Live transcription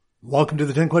Welcome to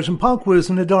the 10-question pop quiz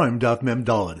from Nedarim, Daf Mem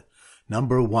Daled.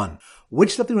 Number 1.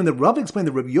 Which stuff when the Rav explained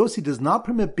that Rabbi Yossi does not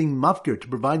permit being mafkir to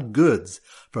provide goods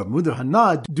for Mudar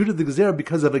Hana due to the Gezerah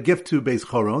because of a gift to Beis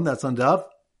Choron? That's on Daf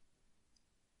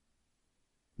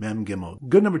Mem Gimel.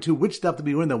 Good number 2. Which stuff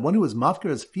we learned that one who is mafkir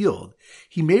his field,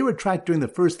 he may retract during the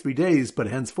first 3 days, but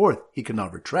henceforth he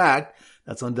cannot retract.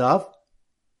 That's on Daf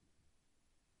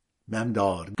Mem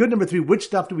Daled. Good number 3. Which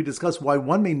stuff do we discuss why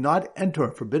one may not enter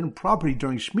forbidden property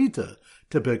during Shemitah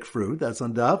to pick fruit? That's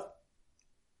on Daf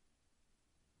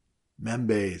Mem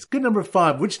Beis. Good number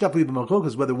 5. Which stuff we have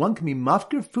machlokas whether one can be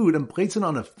mafkir food and place it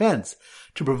on a fence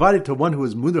to provide it to one who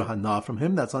is mudar hana from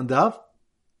him? That's on Daf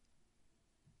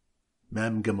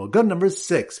Mem Gimel. Good number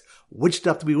 6. Which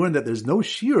stuff do we learn that there's no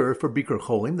shear for Bikur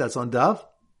Cholim? That's on Daf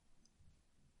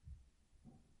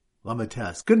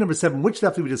Lamates. Good number 7. Which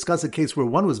stuff did we discuss a case where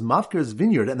one was mafkir's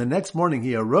vineyard and the next morning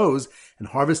he arose and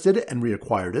harvested it and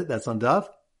reacquired it? That's on Daf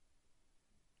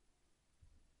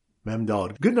Mem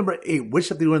Daled. Good number 8. Which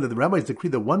stuff did we learn that the rabbis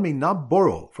decreed that one may not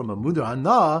borrow from a mudar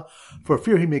hana for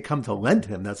fear he may come to lend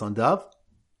him? That's on Daf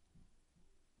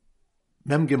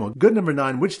Mem Gimel. Good number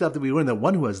 9. Which stuff did we learn that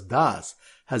one who has das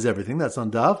has everything? That's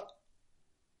on Daf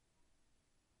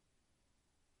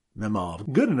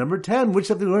Memav. Good number 10. Which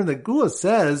stuff did we learn that Gula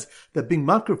says that being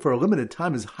mafkir for a limited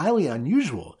time is highly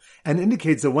unusual and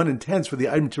indicates that one intends for the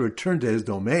item to return to his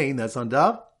domain? That's on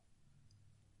Daf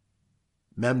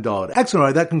Mem Daled. Excellent. All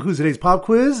right, that concludes today's pop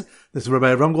quiz. This is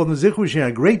Rabbi Avram Golden Zich wishing you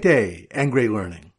a great day and great learning.